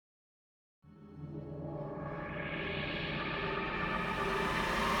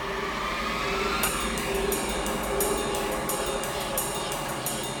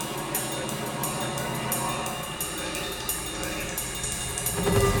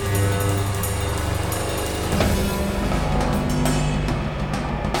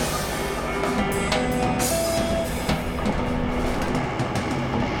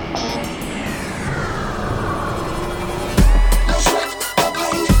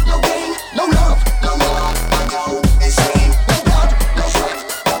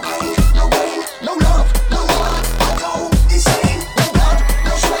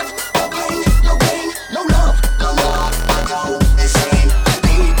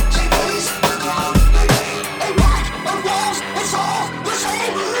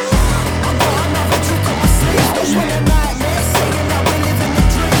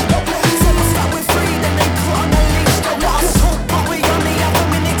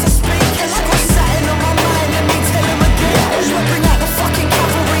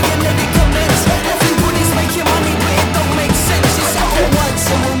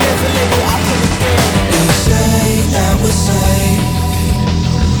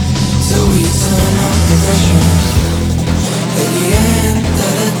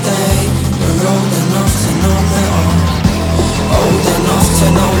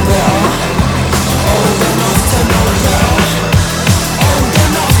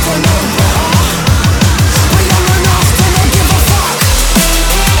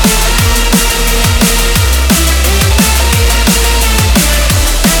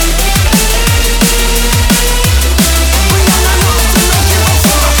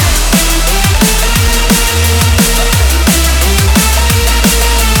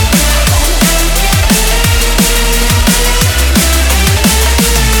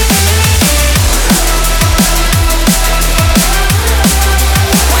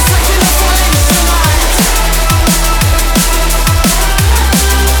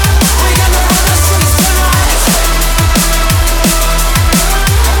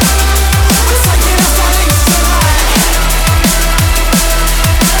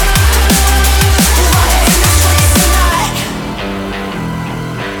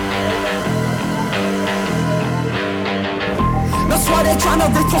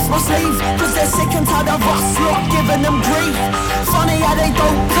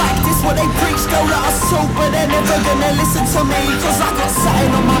That's what they preach, they'll let us talk, but they're never gonna listen to me. Cause I got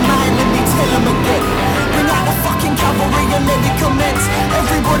something on my mind, let me tell them again. Bring out the fucking cavalry and let it commence.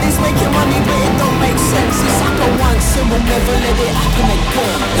 Everybody's making money, but it don't make sense. It's like a once and we'll never let it happen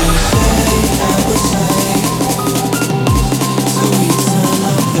again. They say, so we turn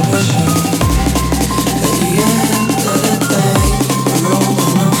up the pressure. At the end of the day, we're all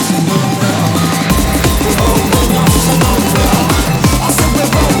enough to know better. We're all enough to know better. I said we're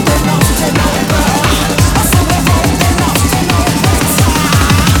all enough to know better. I said we're all enough to know better.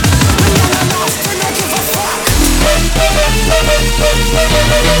 We're young enough to not give a fuck.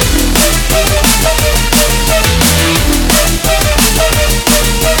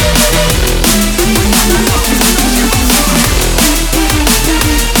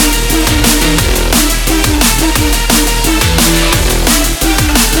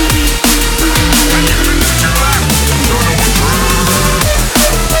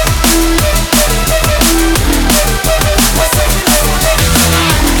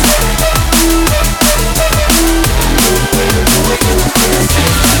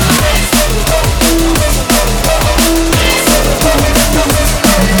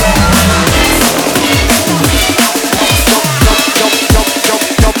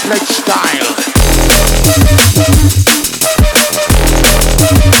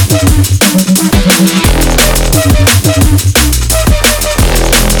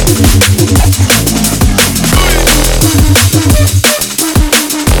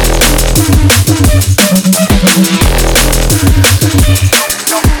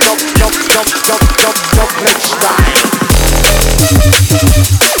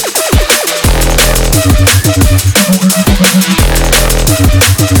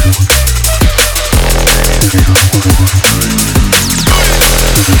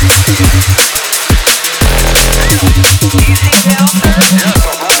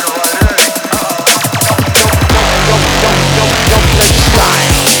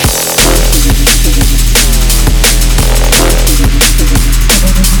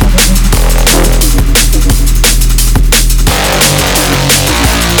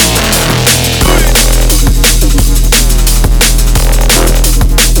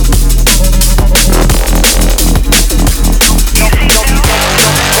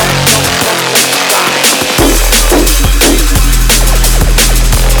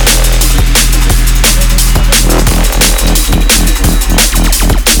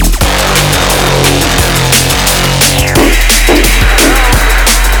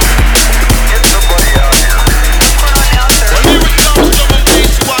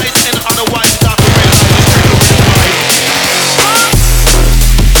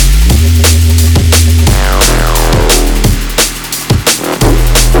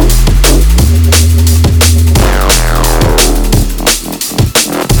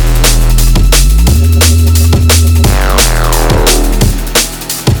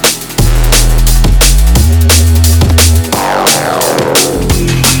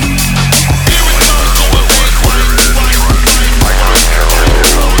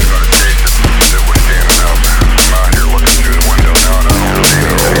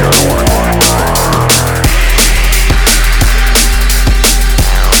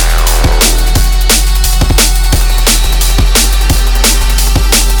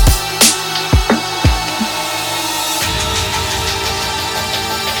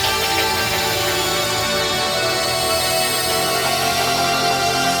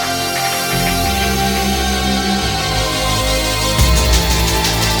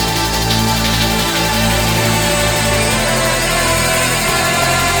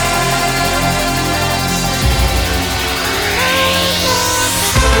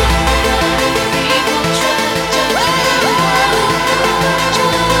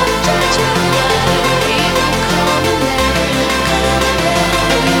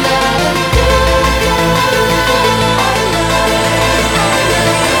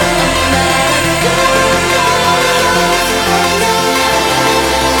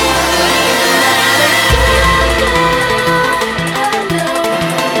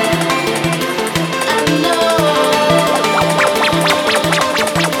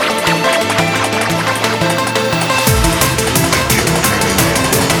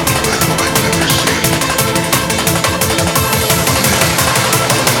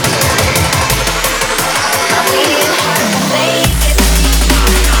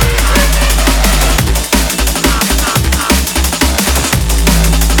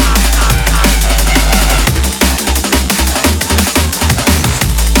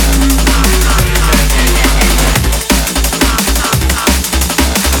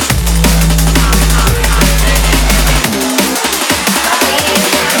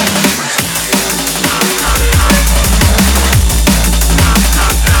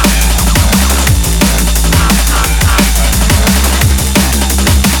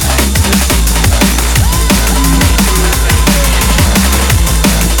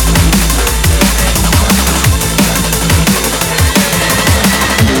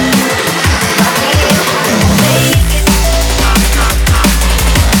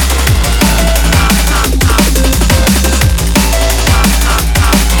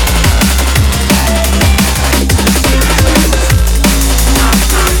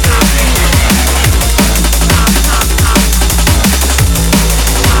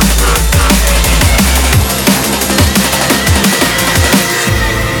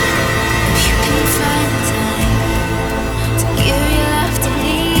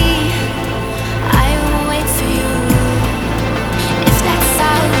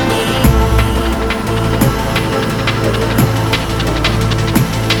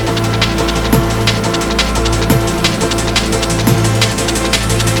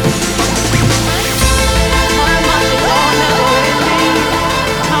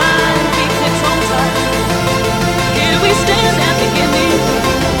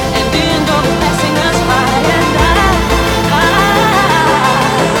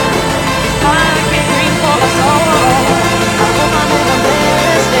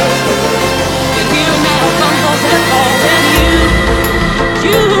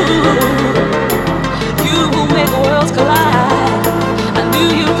 You will make worlds collide. I knew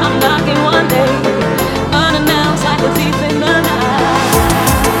you'd come knocking one day, unannounced like a thief in the night.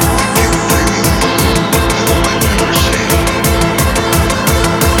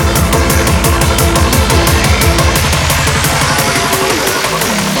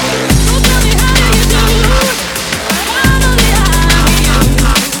 So tell me, how do you do? Finally I meet you.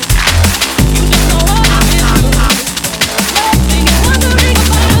 You don't know what I've been through. Waiting and wondering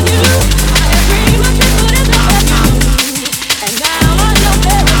about you. I had pretty much been putting up at you, and now I know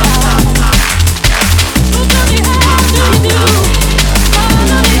paradise. So tell me, how do you do?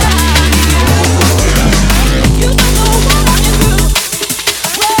 Finally I meet you. You don't know what I've been through.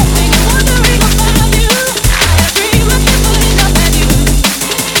 Waiting and wondering about you. I had pretty much been putting up at you,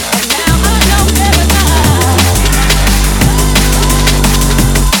 and now I know paradise.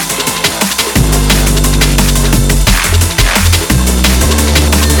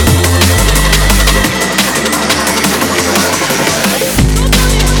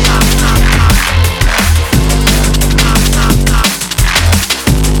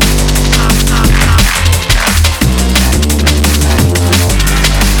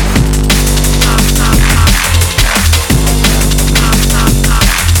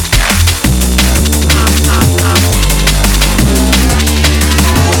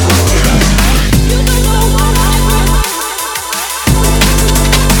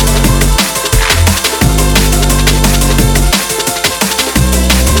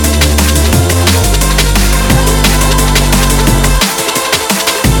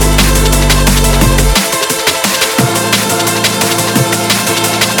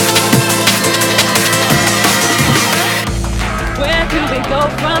 Where do we go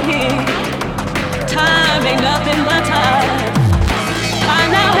from here? Time ain't nothing but time. I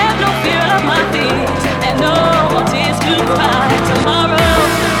now have no fear of my fears and no more tears to cry. Tomorrow,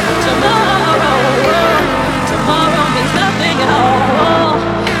 tomorrow means nothing at all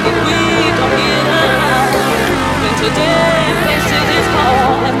if we don't get alive. When today faces its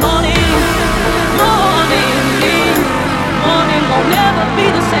call, and morning won't never be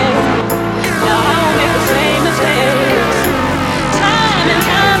the same. Now I won't make the same mistakes. Time and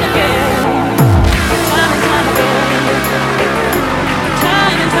time again, time and time again.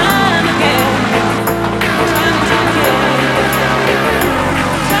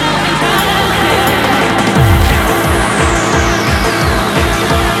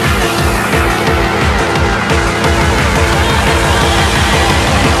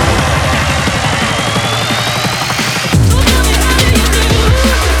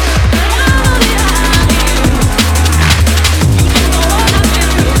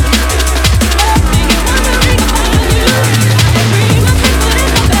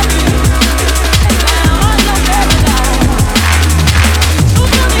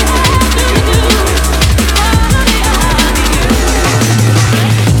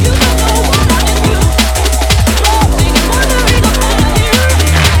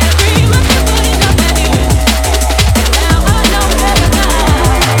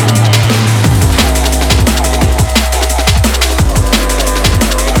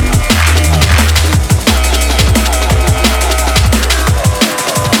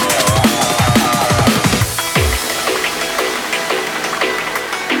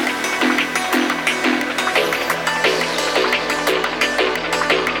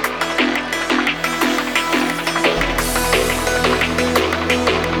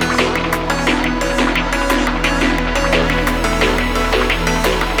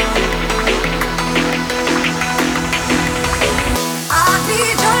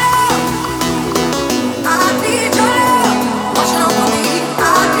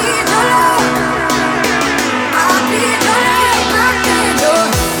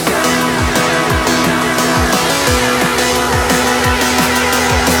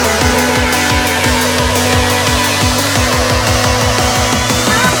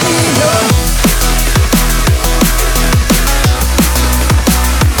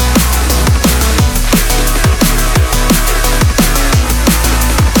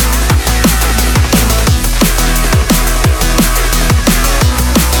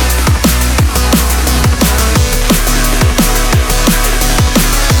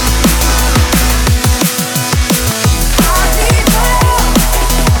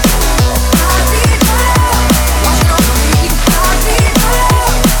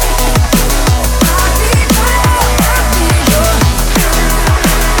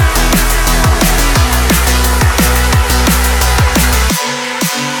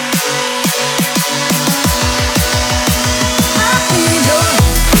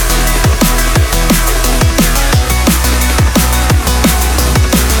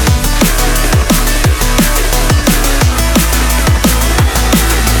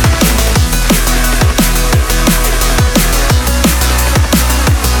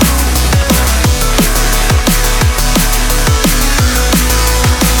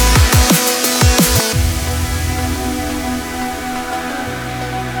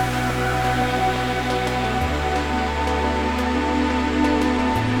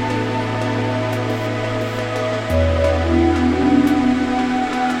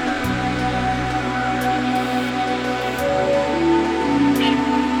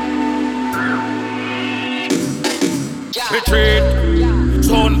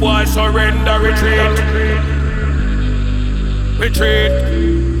 boy surrender, retreat.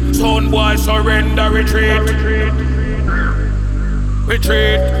 Retreat. Son boy surrender, retreat.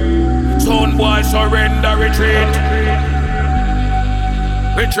 Retreat. Son boy surrender, retreat.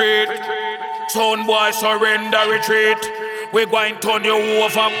 Retreat. Son boy surrender, retreat. We going to turn you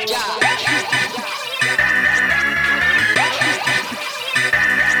over.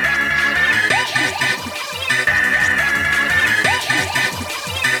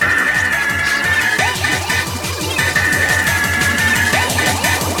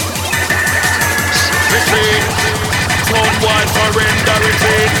 Retreat. Son boy surrender,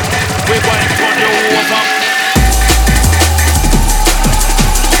 retreat. We going to turn you over.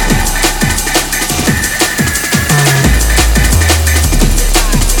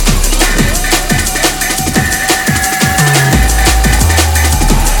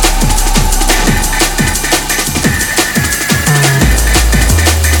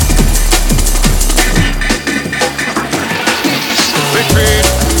 Retreat.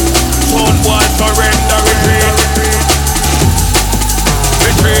 Son boy surrender, retreat.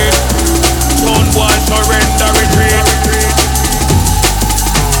 Retreat. Son boy surrender, retreat.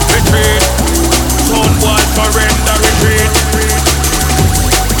 Retreat. Son boy surrender, retreat.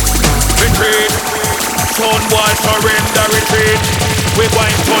 Retreat. Son boy surrender, retreat. We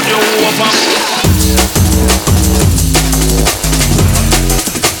going to turn you over.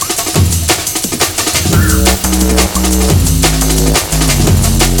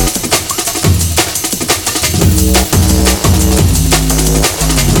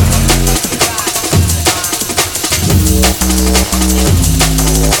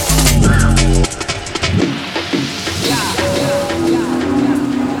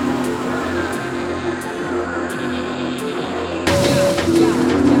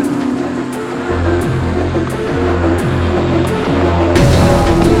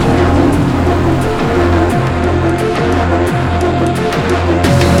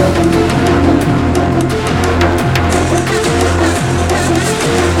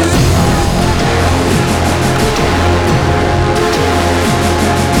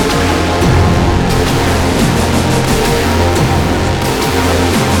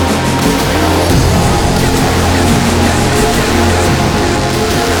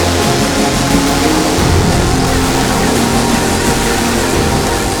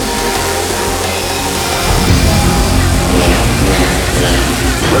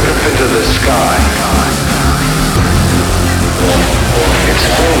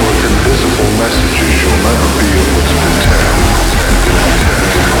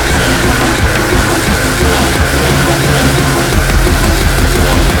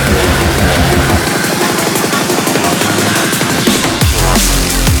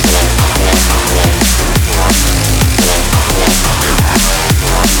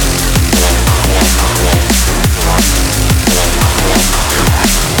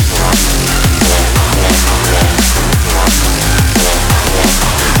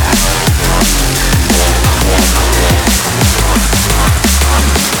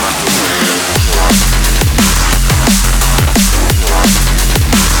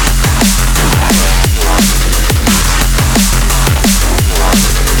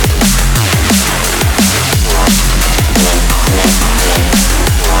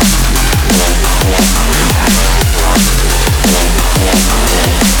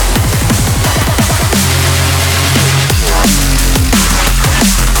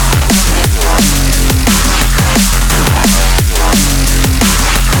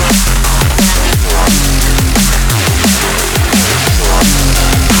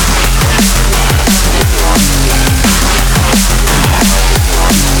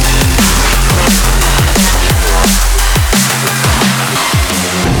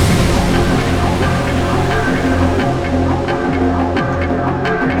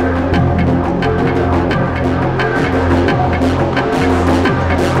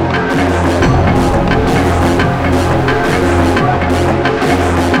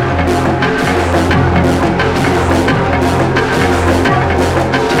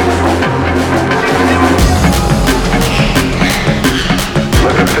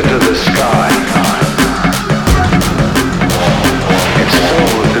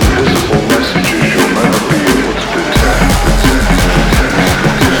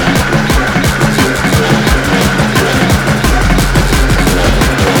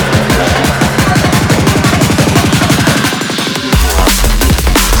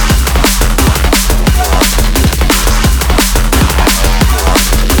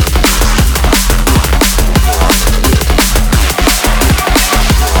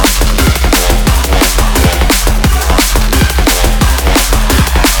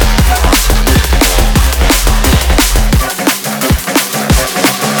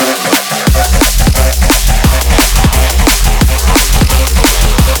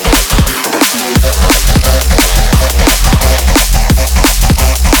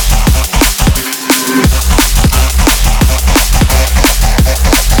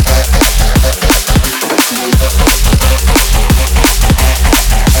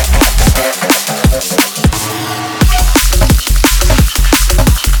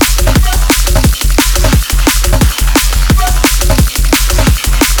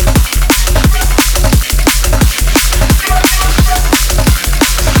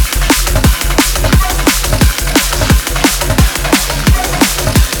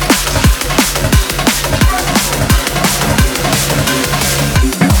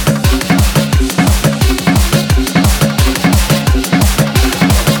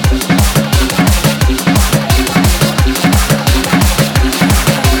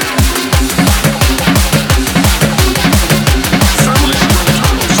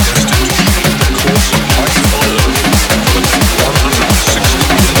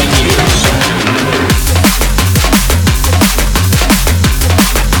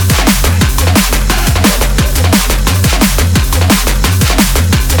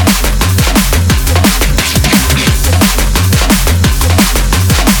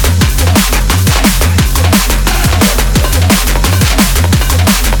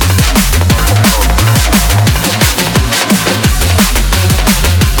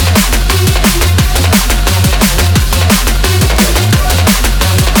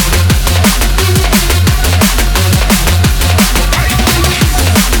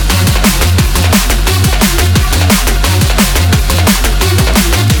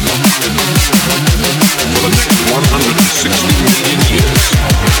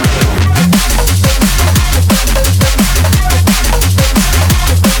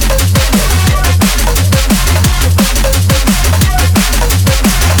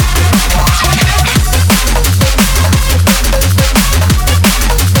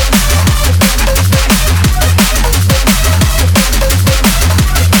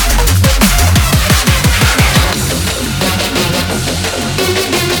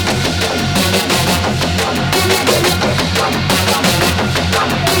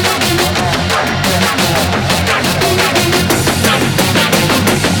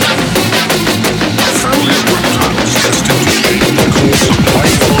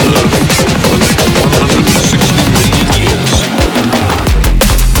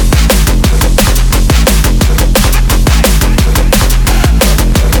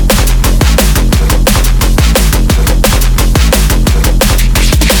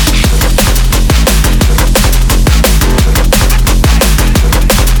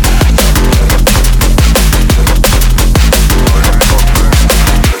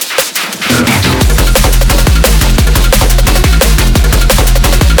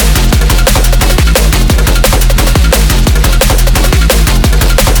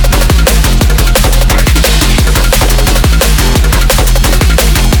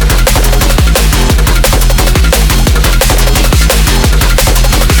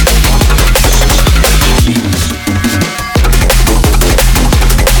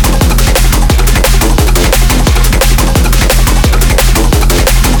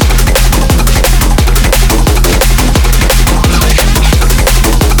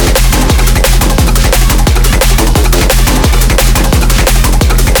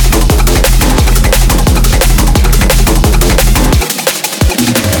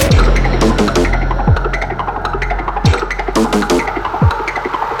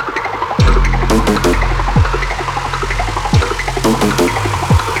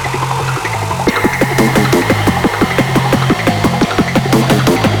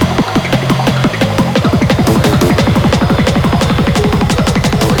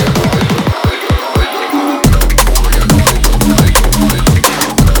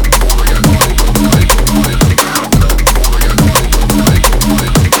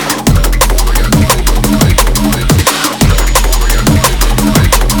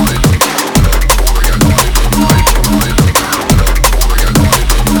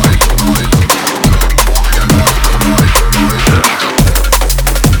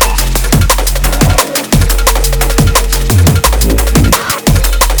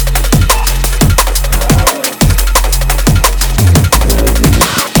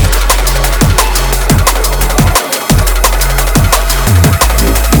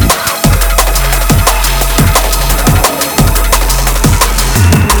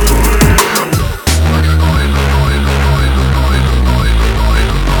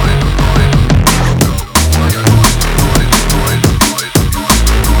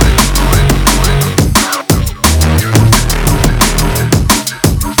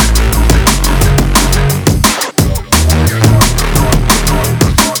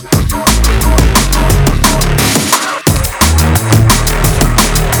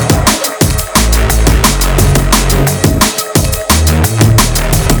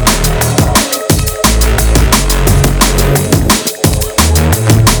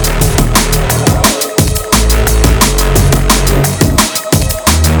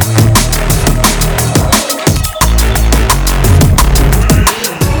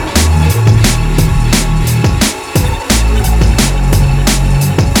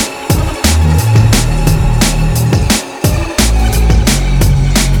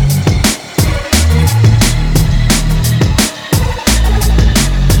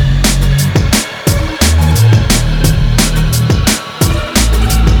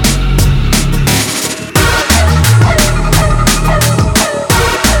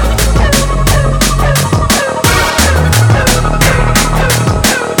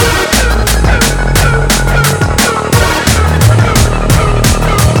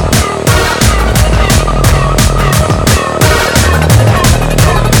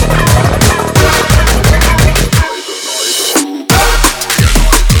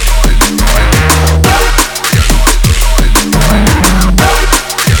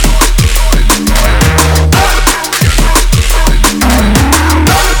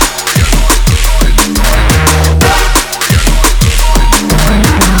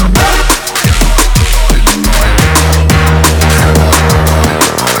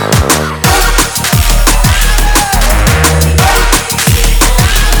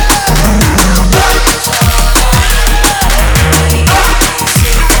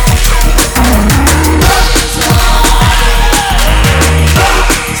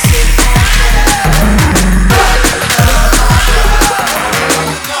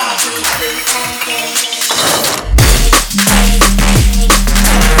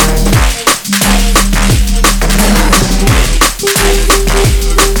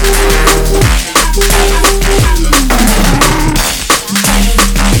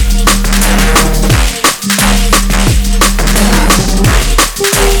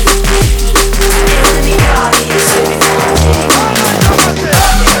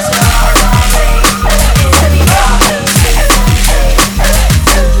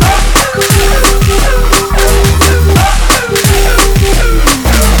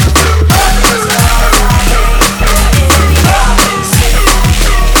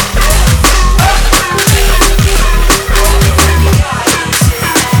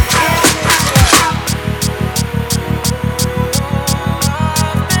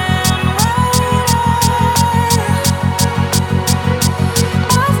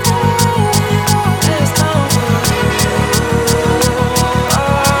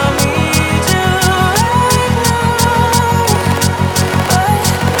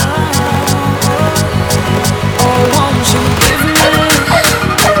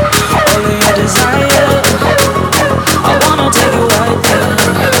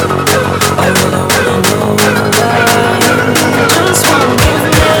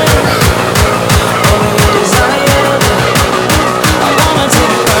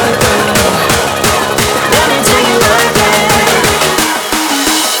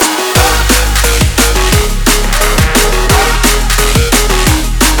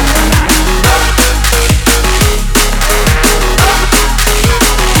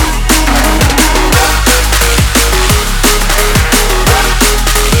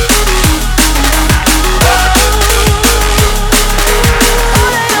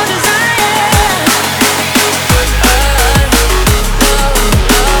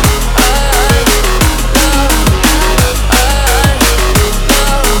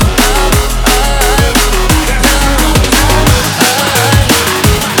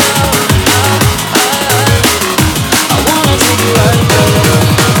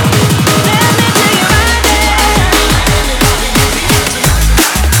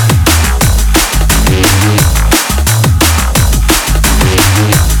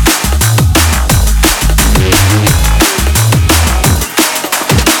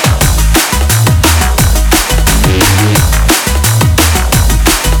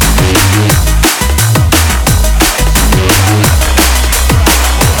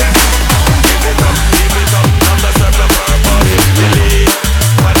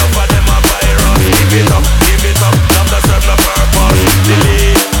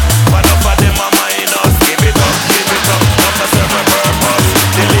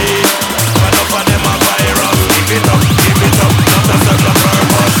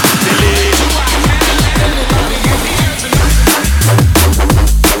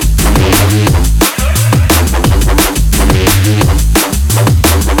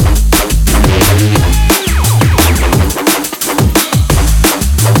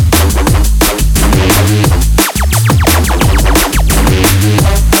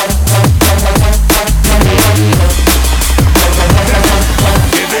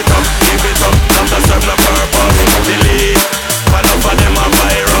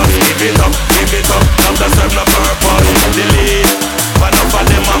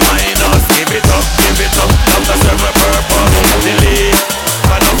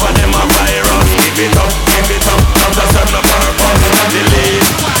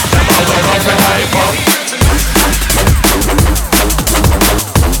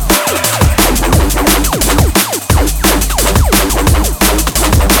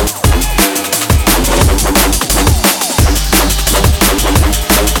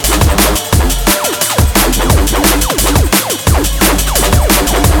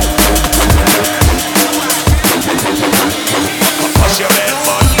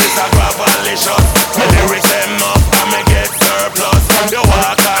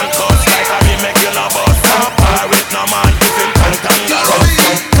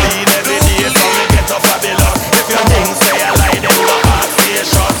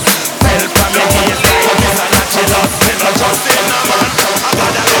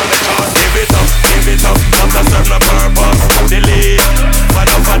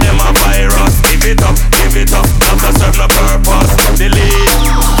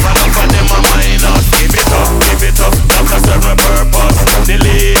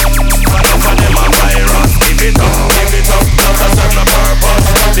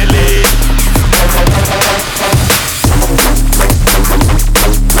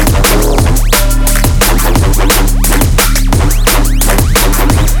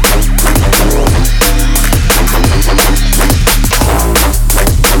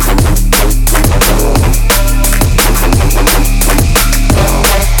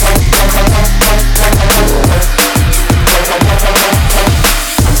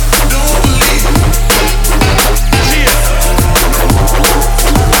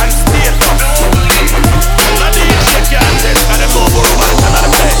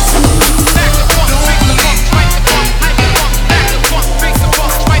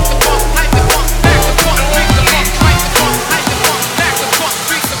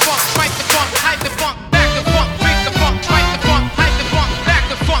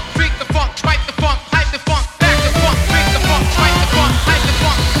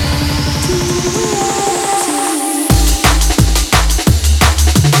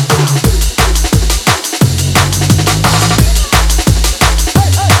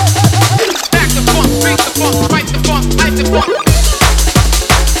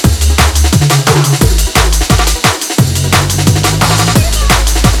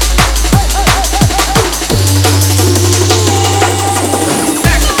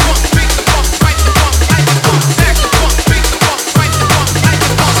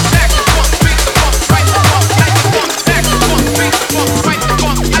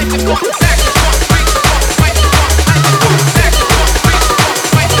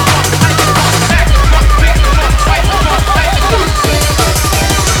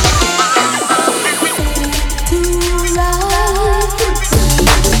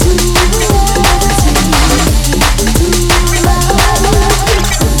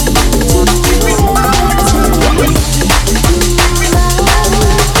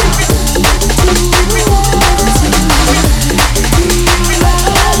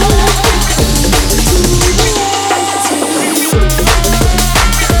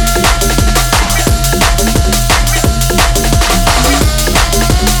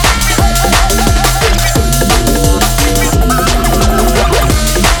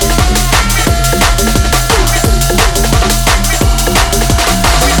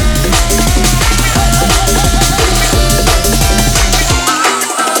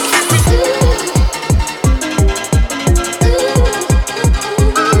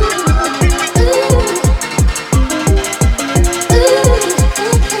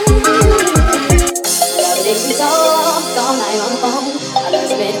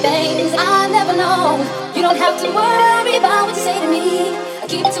 to worry about what you say to me. I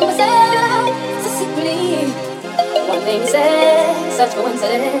keep it to myself, so secretly. One thing you said, such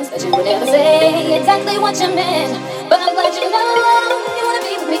coincidence that you would never say exactly what you meant. But I'm glad you know you wanna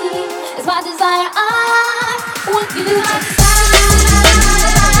be with me. It's my desire, I want you to decide.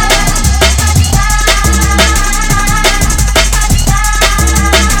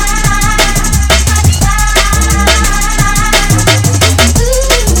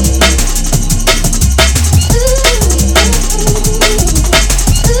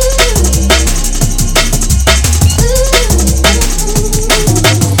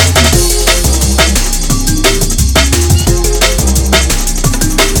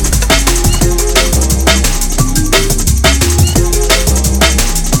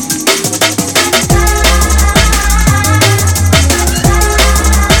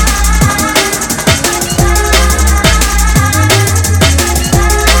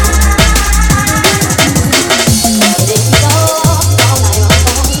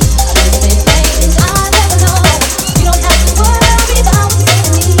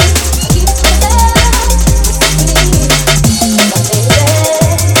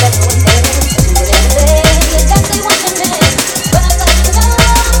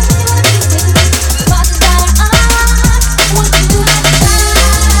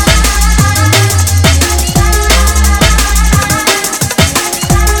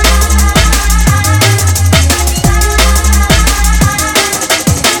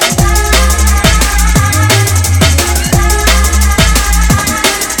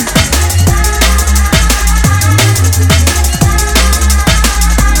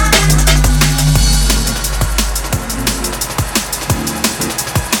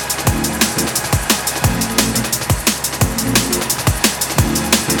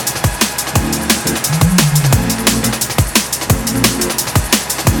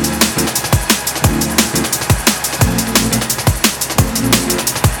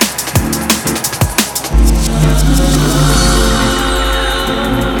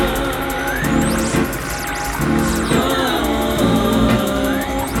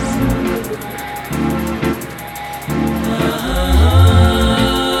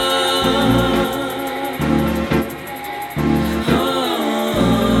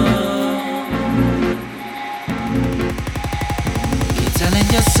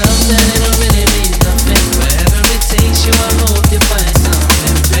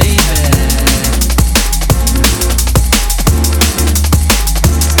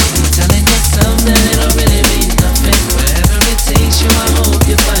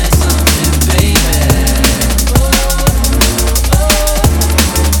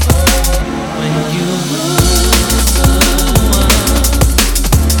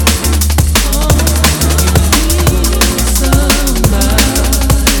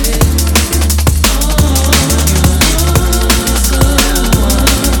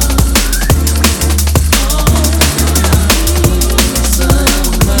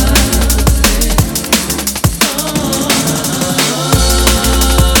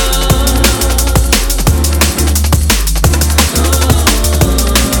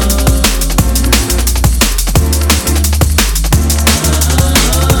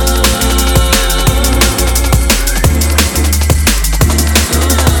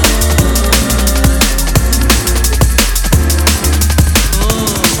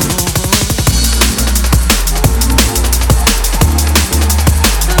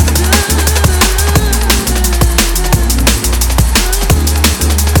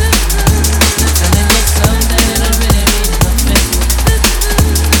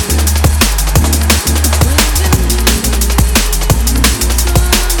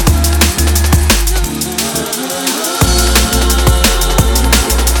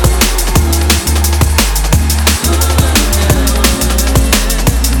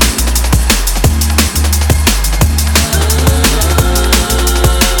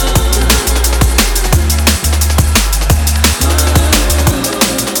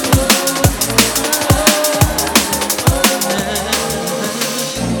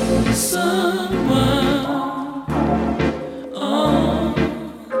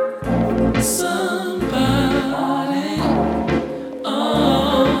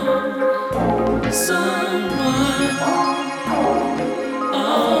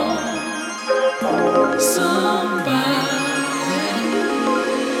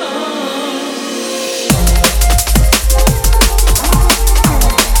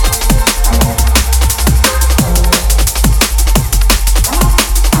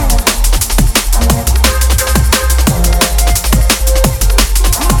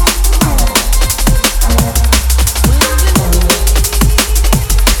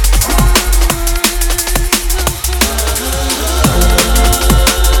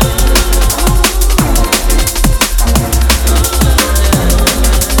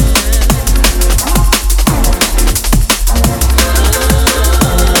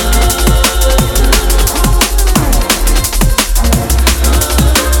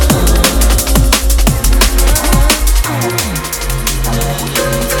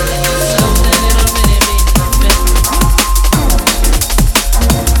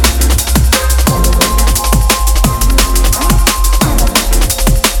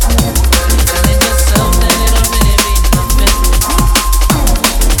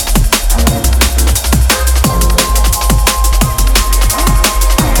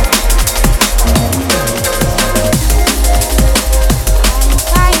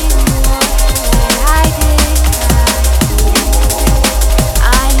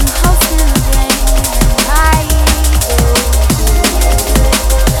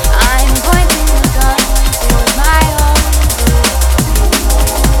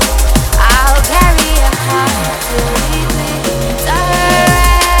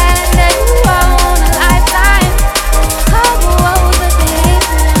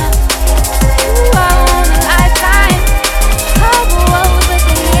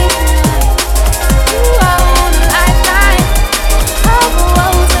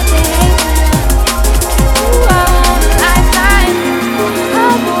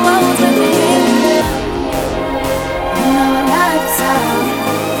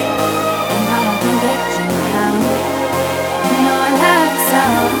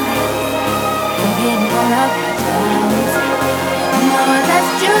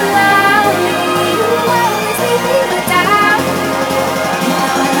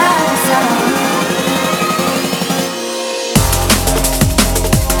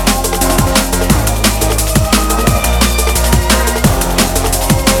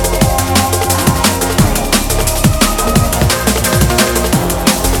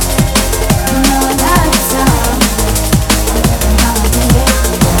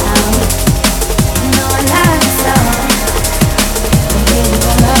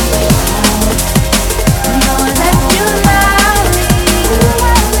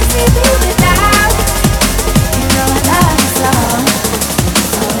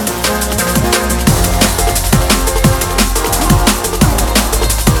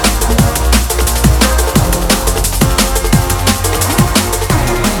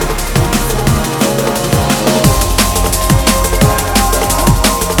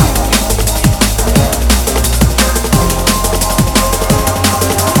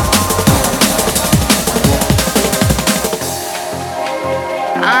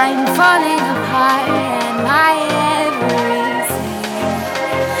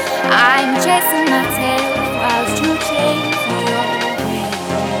 chasing my tail while to chase your pain.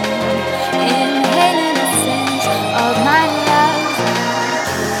 Inhaling the stench of my love.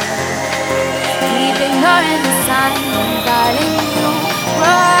 Keep ignoring the signs, darling, you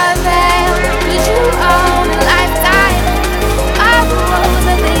prevail. 'Cause you own a lifetime of rules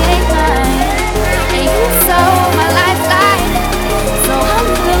and they ain't mine. And you stole my lifeline, so I'm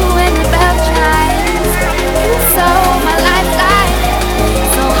blue when the bell chimes. You stole my lifeline,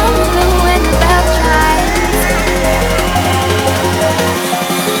 so I'm blue when the bell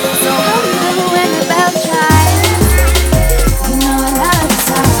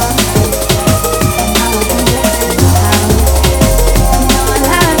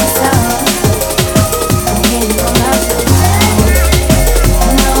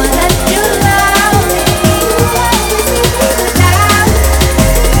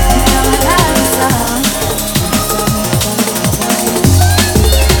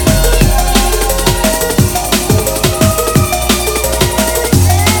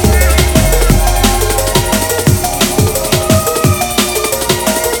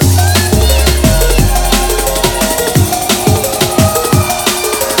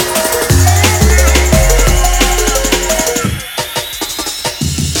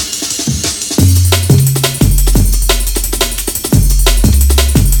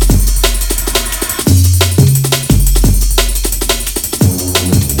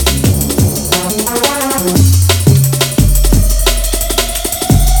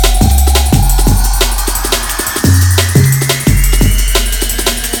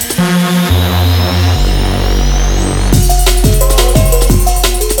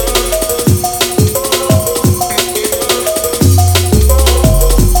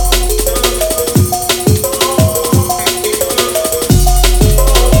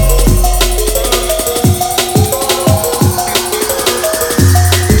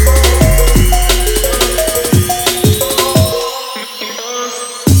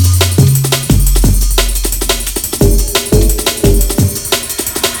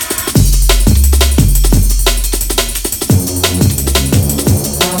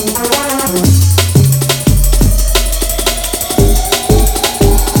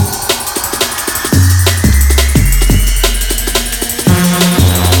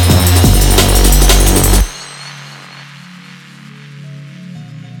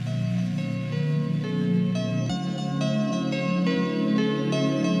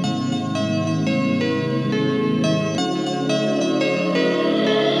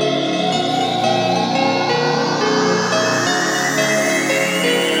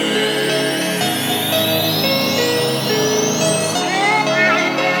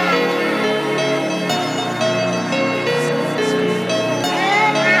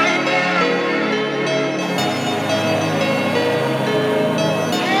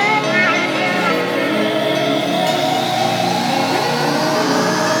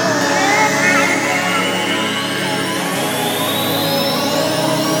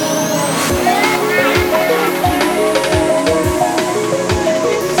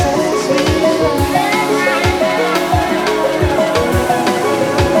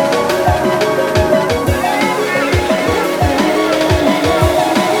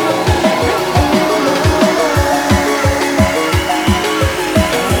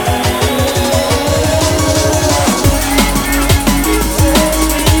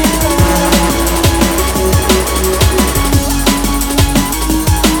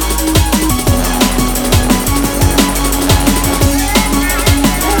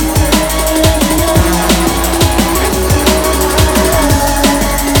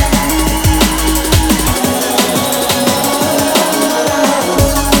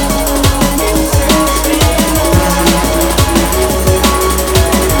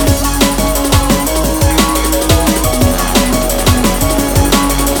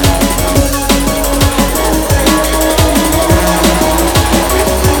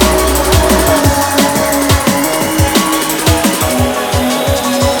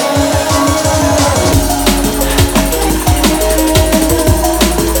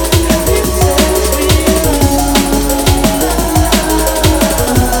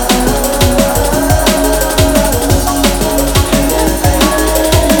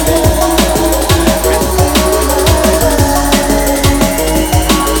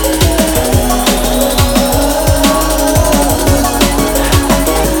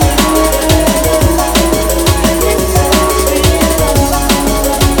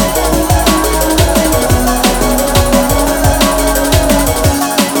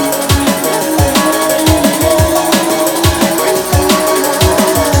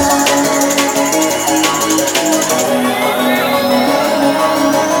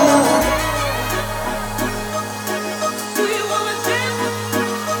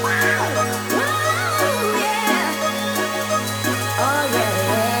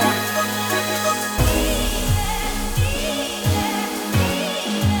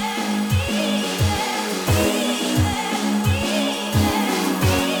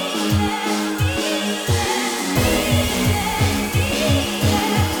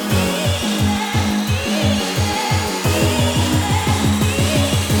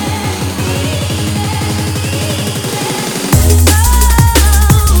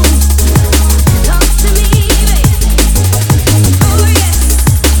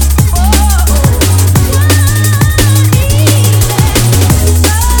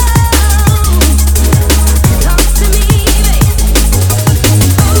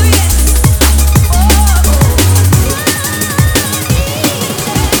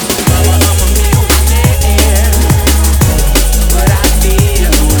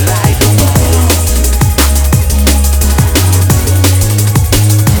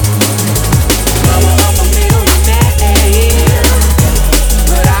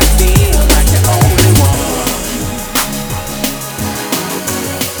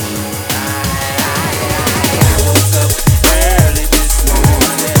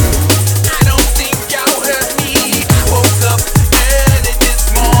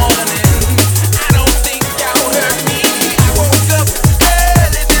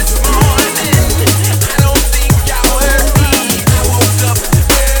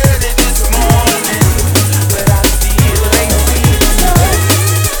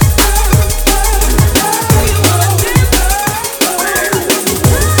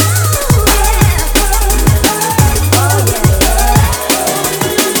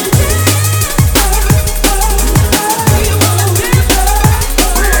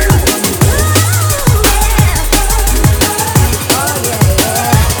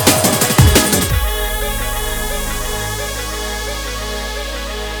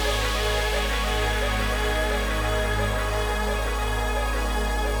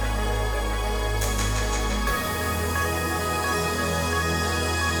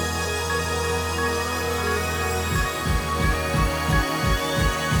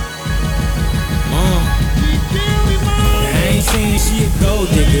she a gold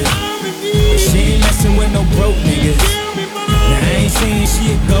digger, but she ain't messing with no broke niggas. Now I ain't saying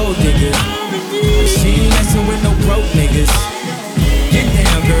she a gold digger, but she ain't messing with no broke niggas. Get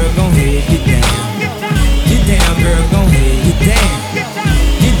down, girl, gon' head, get down. Get down, girl, gon' head, get down.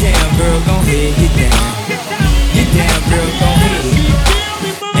 Get down, girl, gon' head, get down. Get down, girl, gon' head.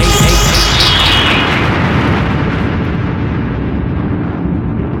 Hey, hey, hey.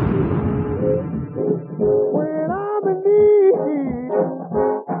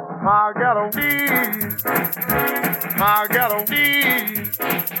 I got a need. I got a need.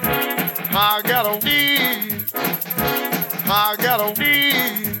 I got a need. I got a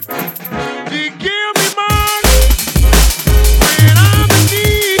need. To give me money when I'm in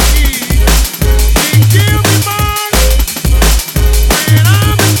need. To give me money when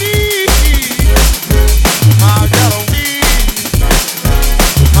I'm in need. I got a need.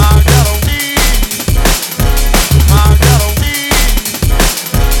 I got a need. I got a need.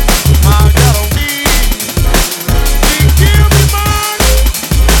 I got a need. To give me money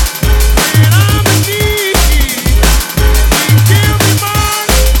when I'm in need. To give me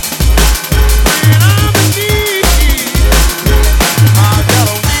money when I'm in need. I got a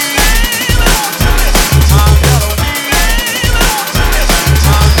need. I got a need. I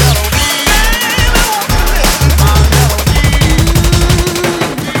got a need.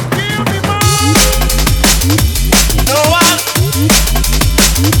 No, I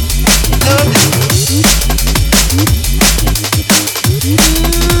love you. No,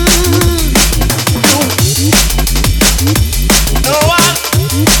 I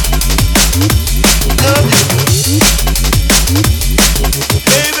love you.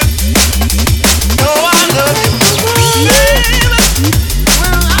 Baby, no, I love you. Baby,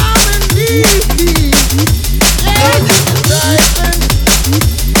 when I'm in need, love you, darling.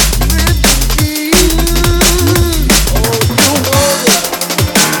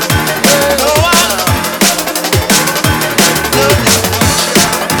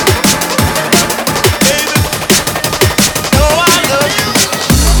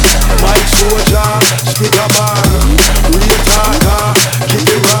 Stick a bar, real talker, keep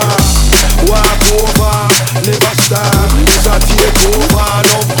it raw. Walk over, never stop. It's a takeover,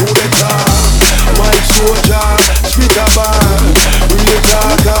 love coup d'etat. My soldier, speak a bar, real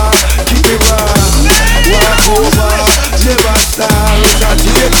talker, keep it raw. Walk over, never stop. It's a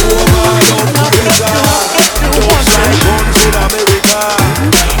takeover, love coup d'etat. Don't sign guns in America.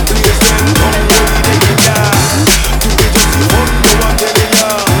 Please them come where they get ya. Do it just the fun, no one telling ya.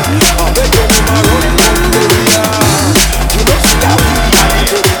 I bet you never run. You don't see how we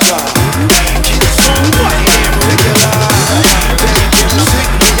America. Keep some boy here regular. Then you keep sick,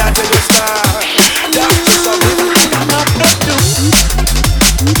 me I tell you star. That's just a little thing I'm not meant to.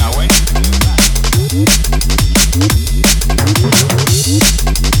 Now wait.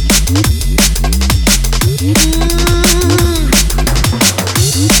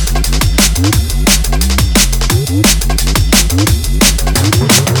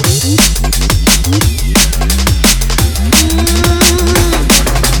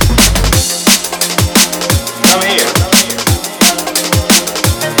 Come here.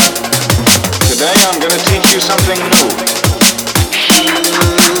 Today I'm going to teach you something new.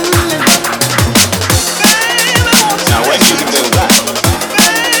 Now when you can do that,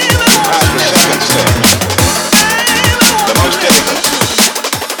 pass the second stage. The most difficult.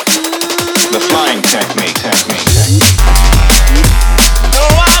 The flying technique. No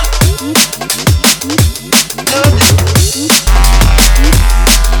one love you.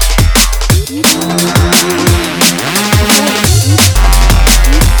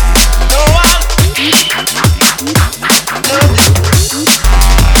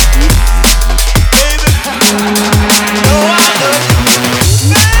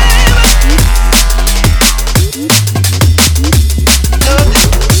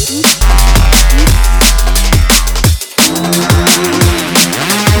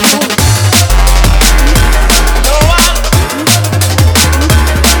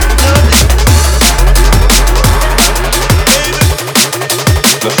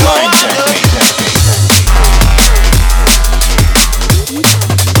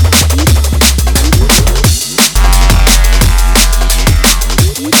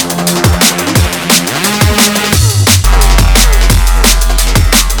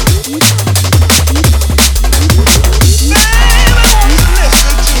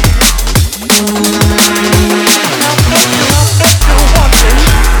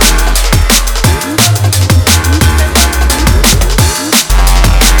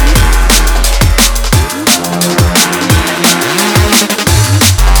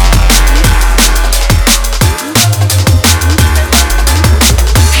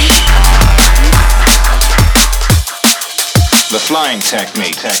 flying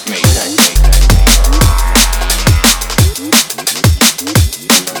technique.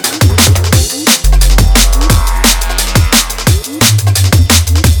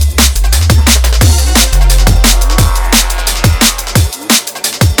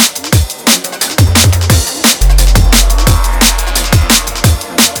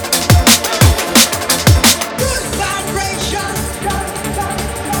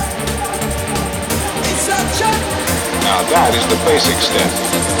 Now that is the basic step.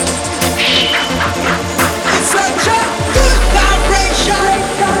 It's such a good vibration.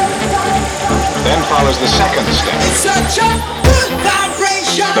 Then follows the second step, It's such a good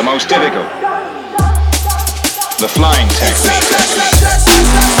vibration. the most difficult, the flying technique.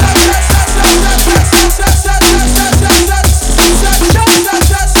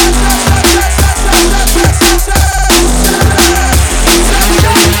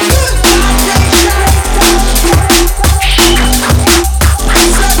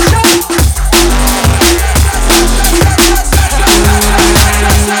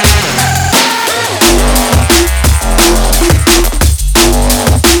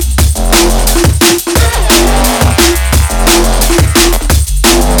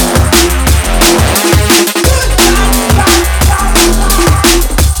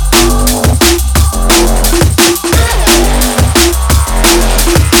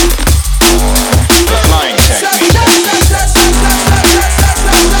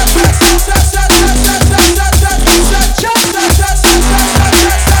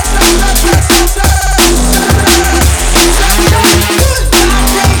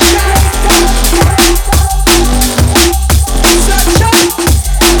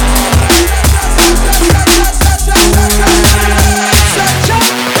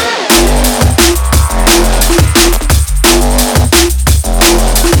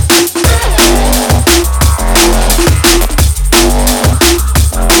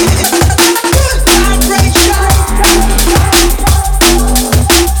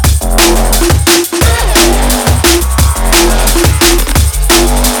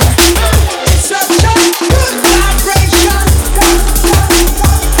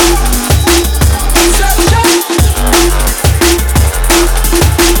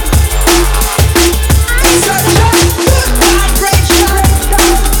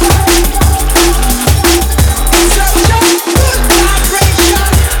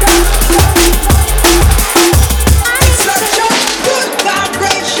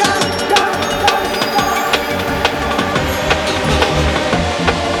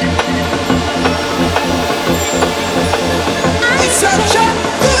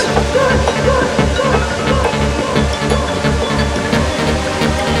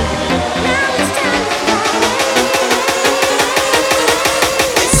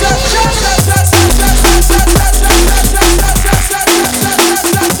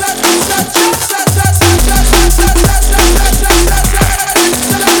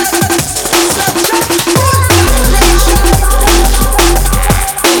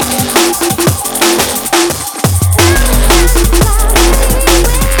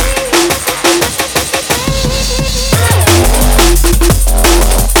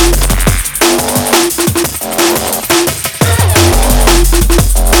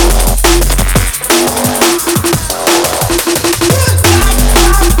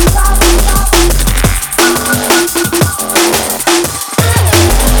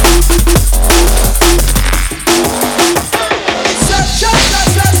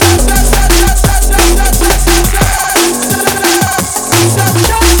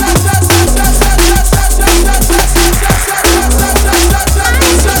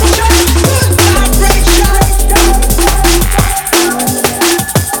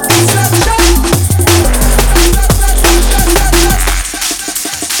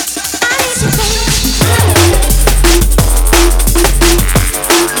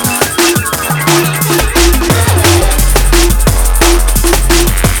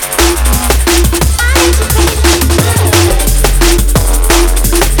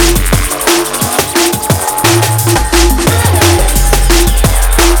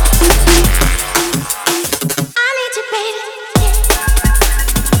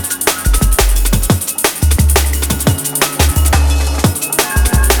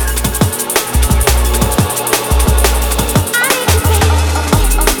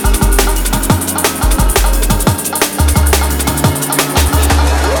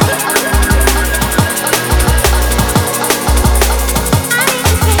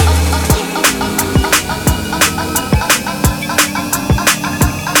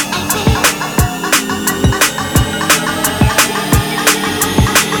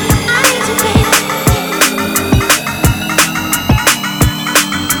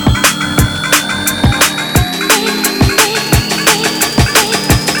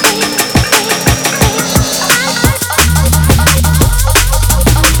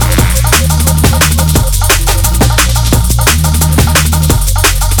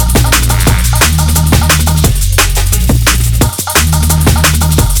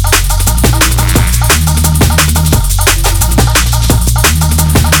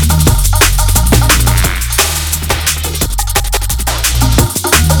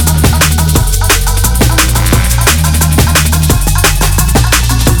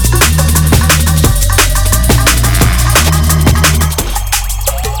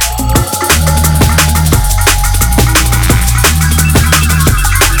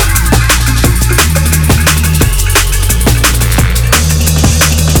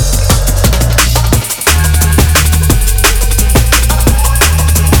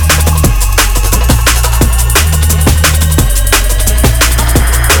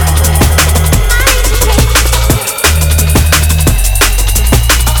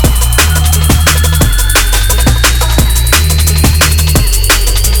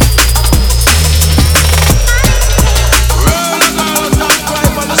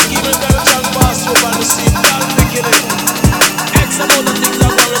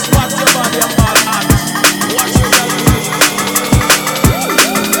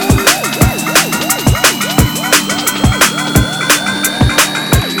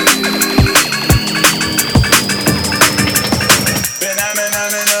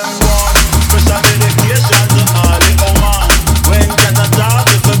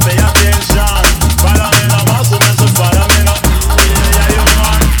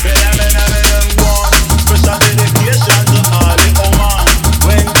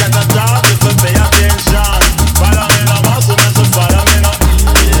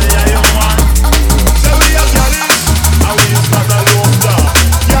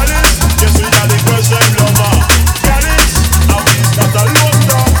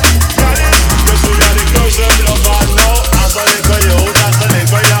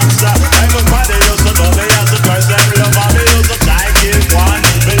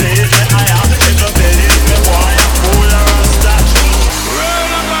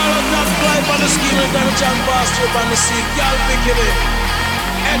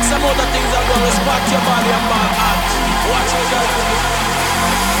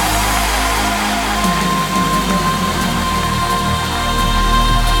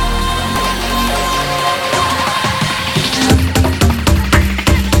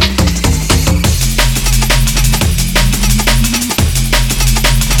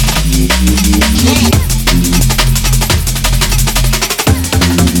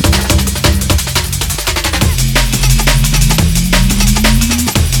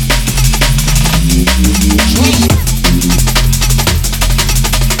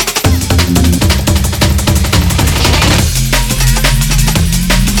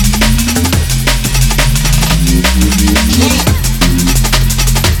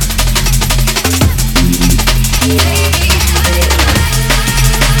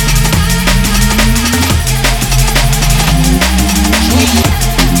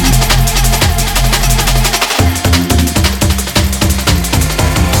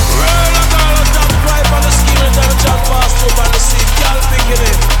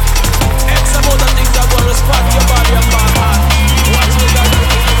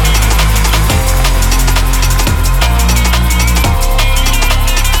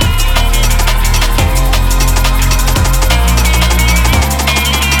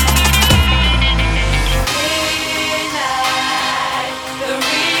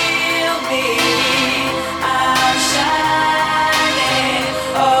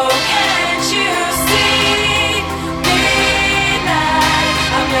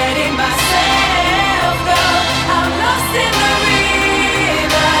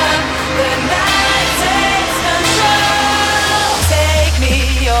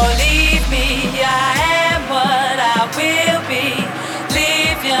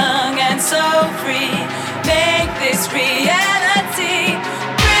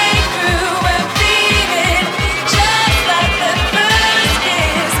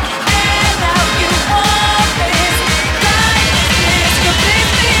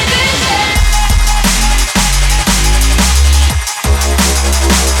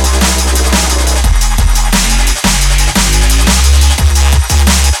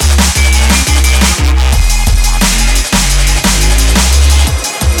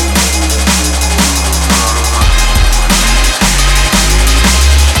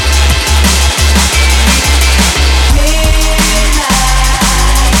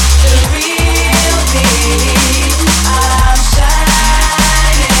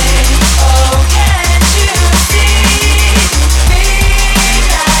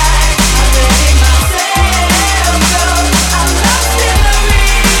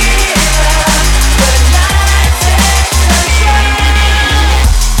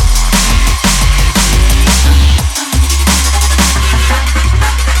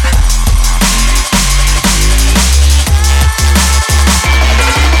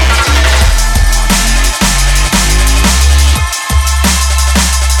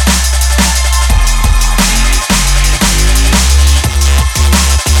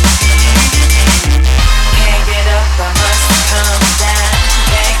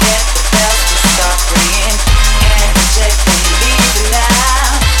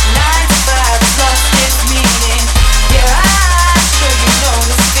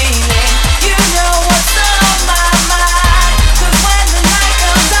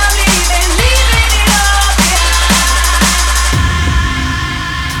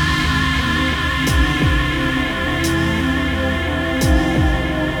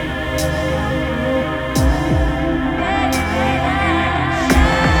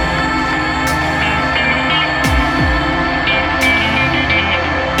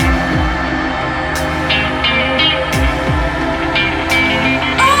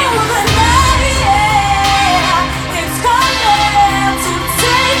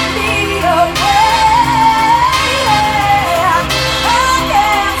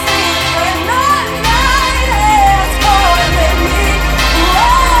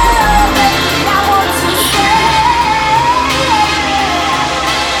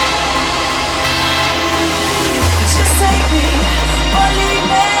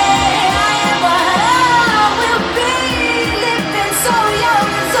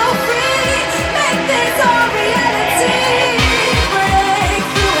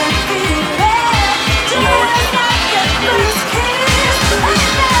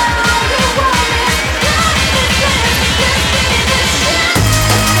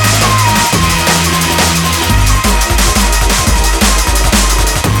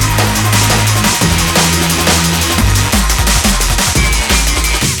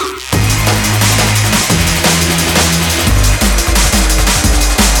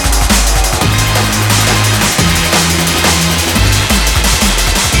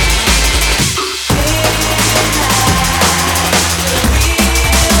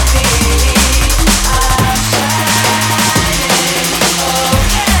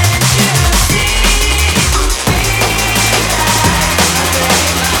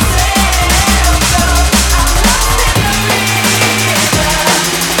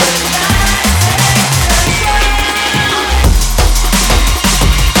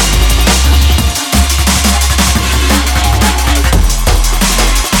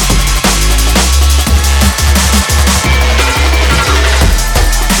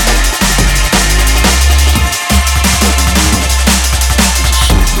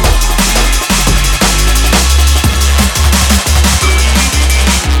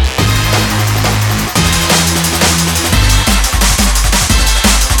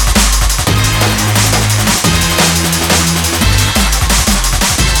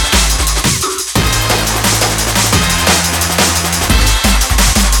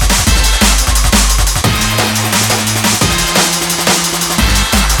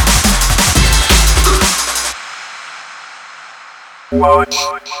 Watch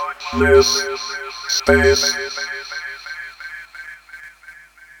this space.